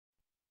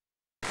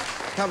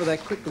cover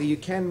that quickly. You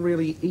can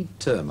really eat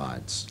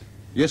termites.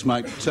 Yes,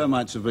 Mike,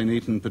 termites have been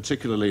eaten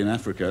particularly in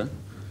Africa.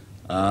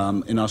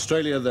 In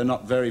Australia, they're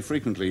not very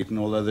frequently eaten,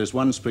 although there's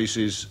one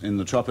species in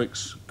the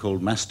tropics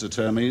called Master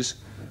Termes,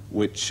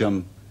 which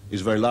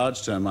is a very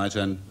large termite,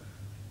 and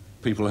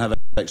people have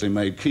actually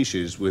made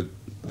quiches with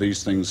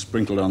these things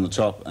sprinkled on the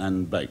top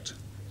and baked.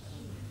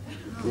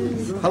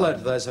 Hello to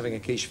those having a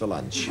quiche for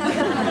lunch.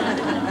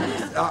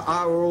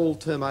 Are all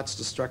termites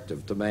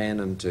destructive to man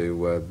and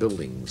to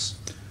buildings?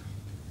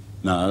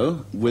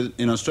 No.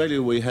 In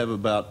Australia, we have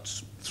about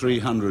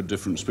 300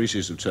 different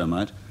species of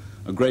termite.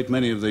 A great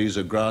many of these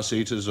are grass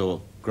eaters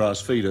or grass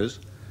feeders.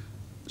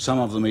 Some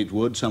of them eat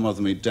wood, some of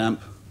them eat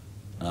damp,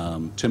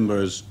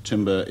 timber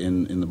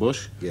in the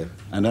bush, yeah.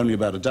 And only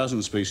about a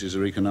dozen species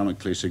are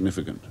economically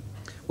significant.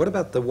 What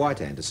about the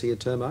white ant? Is he a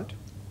termite?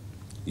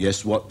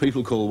 Yes, what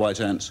people call white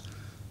ants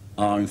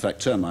are in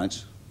fact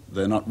termites.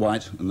 They're not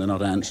white and they're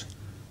not ants,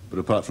 but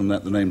apart from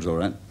that, the name's all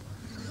right.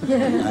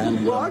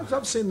 And, well,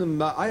 I've seen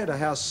them. I had a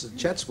house at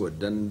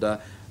Chatswood, and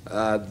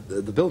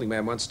the building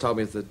man once told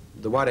me that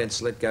the white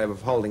ants let go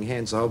of holding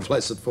hands, the whole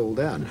place would fall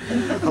down.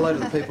 Hello to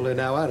the people who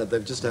now own it.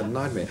 They've just had a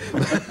nightmare.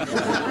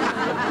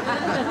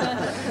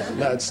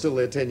 No, it's still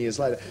there 10 years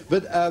later.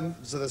 But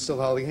so they're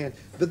still holding hands.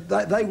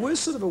 But they were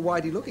sort of a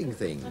whitey-looking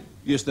thing.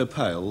 Yes, they're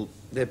pale.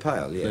 They're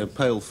pale, yeah. They're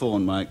pale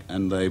fawn, Mike,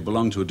 and they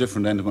belong to a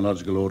different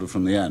entomological order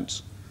from the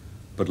ants.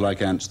 But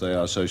like ants, they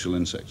are social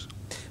insects.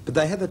 But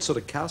they have that sort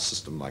of caste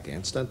system like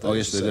ants, don't they? Oh,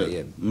 yes, they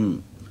do.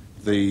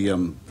 Yeah.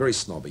 Very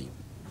snobby.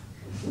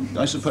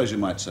 I suppose you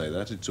might say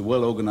that. It's a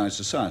well-organised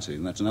society,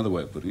 and that's another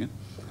way of putting it,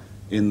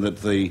 in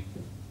that the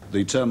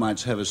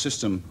termites have a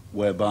system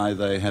whereby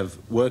they have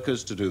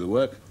workers to do the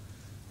work,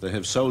 they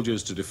have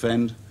soldiers to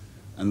defend,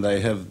 and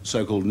they have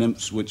so-called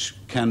nymphs which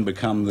can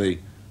become the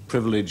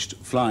privileged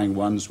flying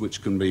ones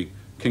which can be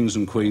kings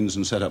and queens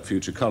and set up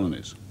future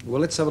colonies. Well,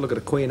 let's have a look at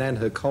a queen and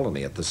her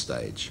colony at this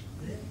stage.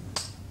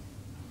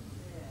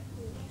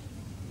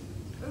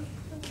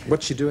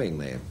 What's she doing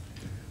there?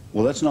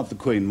 Well, that's not the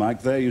queen,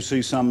 Mike. There you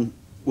see some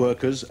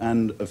workers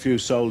and a few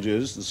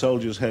soldiers. The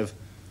soldiers have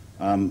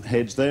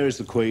heads. There is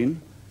the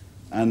queen,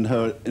 and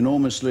her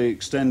enormously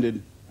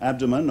extended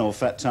abdomen or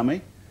fat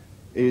tummy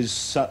is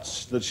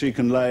such that she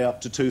can lay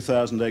up to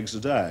 2,000 eggs a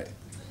day.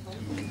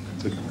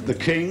 The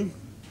king,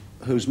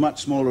 who's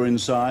much smaller in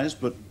size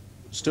but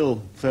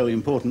still fairly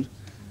important,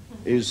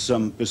 is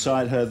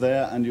beside her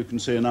there, and you can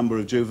see a number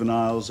of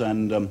juveniles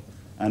and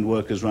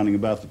workers running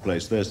about the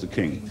place. There's the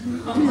king.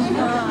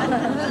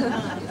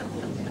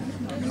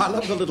 I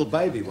love the little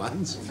baby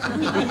ones.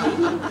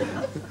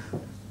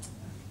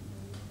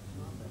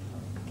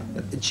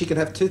 She can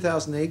have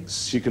 2,000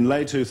 eggs? She can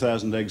lay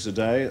 2,000 eggs a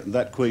day.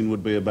 That queen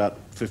would be about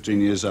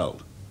 15 years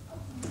old.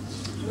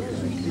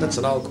 That's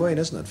an old queen,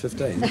 isn't it?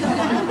 15.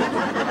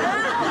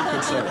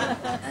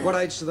 What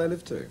age do they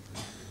live to?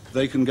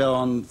 They can go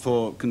on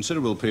for a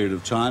considerable period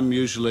of time.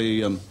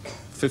 Usually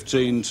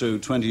 15 to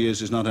 20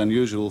 years is not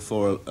unusual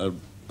for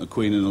a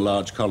queen in a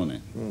large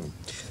colony.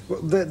 Well,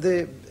 who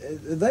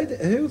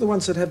are the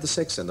ones that have the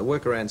sex then? The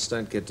worker ants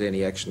don't get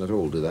any action at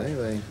all, do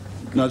they?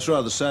 No, it's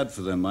rather sad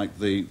for them, Mike.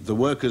 The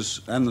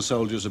workers and the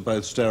soldiers are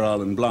both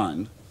sterile and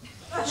blind.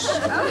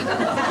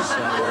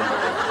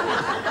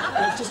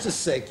 Just a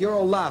sec, you're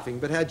all laughing,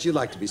 but how'd you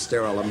like to be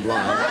sterile and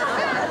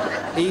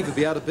blind? Eve would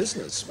be out of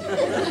business.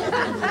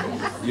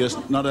 Yes,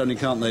 not only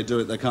can't they do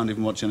it, they can't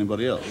even watch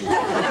anybody else. They've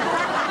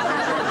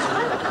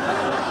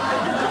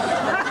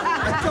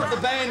got the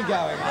band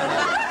going.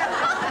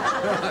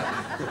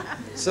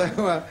 So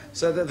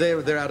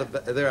they're out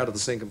of the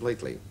scene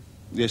completely.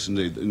 Yes,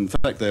 indeed. In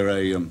fact, they're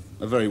a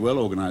very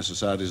well-organised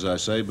society, as I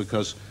say,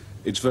 because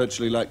it's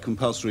virtually like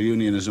compulsory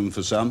unionism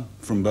for some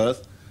from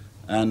birth,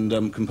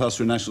 and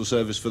compulsory national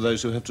service for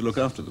those who have to look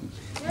after them.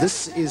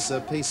 This is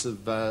a piece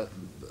of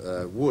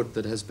wood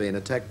that has been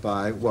attacked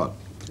by what?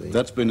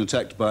 That's been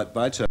attacked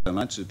by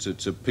termites.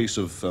 It's a piece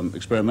of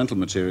experimental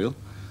material,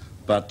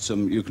 but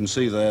you can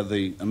see there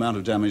the amount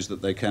of damage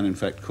that they can in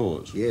fact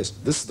cause. Yes,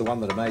 this is the one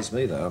that amazed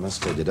me, though, I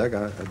must tell you, Doug.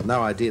 I had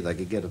no idea they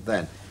could get at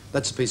that.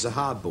 That's a piece of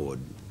hardboard.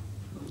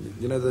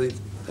 You know,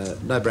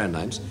 no brand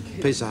names,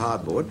 piece of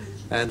hardboard,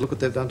 and look what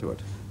they've done to it.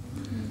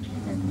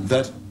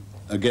 That,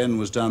 again,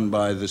 was done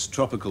by this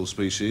tropical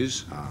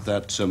species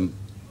that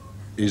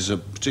is a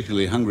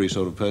particularly hungry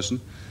sort of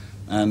person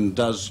and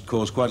does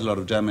cause quite a lot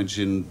of damage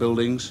in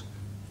buildings,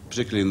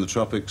 particularly in the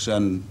tropics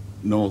and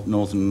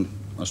northern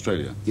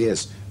Australia.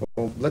 Yes.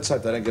 Well, let's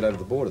hope they don't get over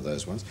the border,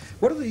 those ones.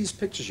 What are these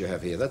pictures you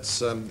have here?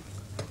 That's, we've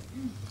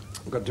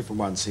got different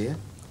ones here.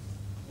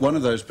 One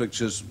of those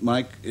pictures,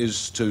 Mike,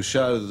 is to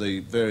show the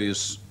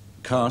various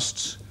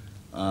castes.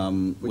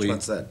 Which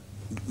one's that?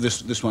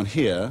 This one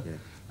here, yeah.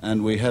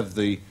 And we have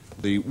the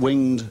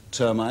winged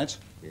termite,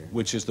 yeah.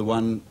 which is the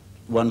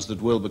ones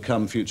that will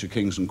become future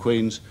kings and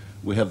queens.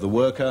 We have the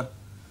worker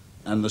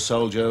and the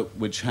soldier,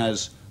 which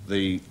has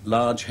the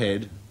large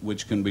head,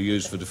 which can be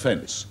used for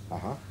defence.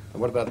 Uh-huh.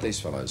 And what about these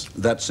fellows?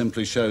 That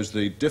simply shows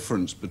the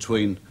difference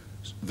between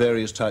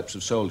various types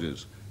of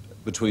soldiers,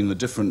 between the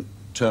different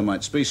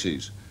termite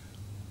species.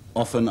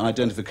 often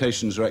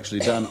identifications are actually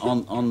done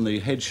on the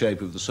head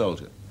shape of the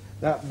soldier.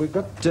 Now, we've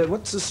got,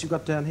 what's this you've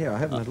got down here? I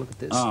haven't had a look at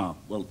this.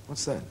 Well,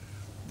 What's that?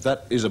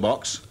 that is a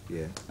box.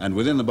 Yeah. And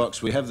within the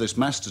box we have this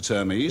master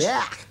Termes.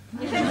 Yeah.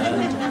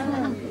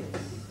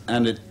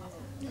 And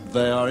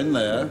they are in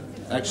there,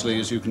 actually,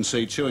 as you can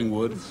see, chewing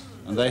wood,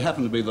 and they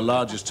happen to be the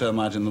largest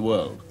termite in the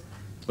world.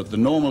 But the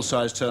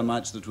normal-sized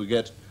termites that we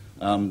get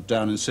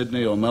down in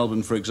Sydney or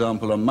Melbourne, for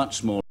example, are much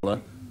smaller,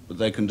 but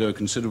they can do a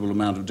considerable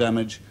amount of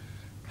damage.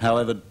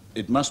 However,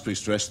 it must be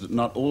stressed that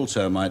not all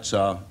termites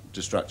are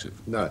destructive.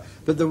 No,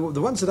 but the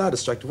ones that are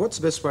destructive, what's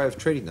the best way of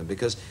treating them?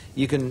 Because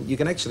you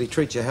can actually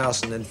treat your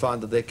house and then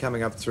find that they're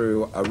coming up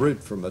through a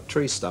root from a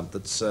tree stump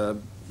that's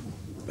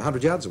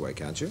 100 yards away,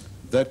 can't you?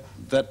 That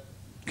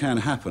can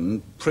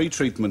happen.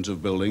 Pre-treatment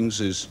of buildings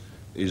is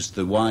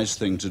the wise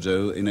thing to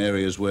do in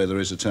areas where there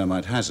is a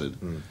termite hazard.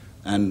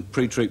 And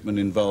pre-treatment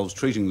involves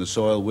treating the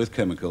soil with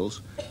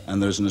chemicals,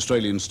 and there's an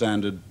Australian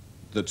standard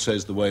that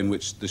says the way in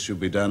which this should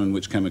be done and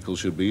which chemicals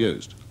should be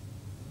used.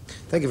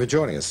 Thank you for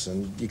joining us,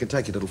 and you can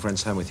take your little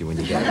friends home with you when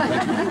you go.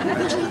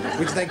 Thank you.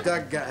 We thank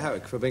Doug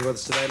Howick for being with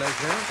us today, ladies and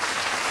gentlemen.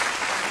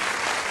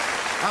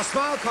 Our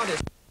Smile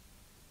Contest.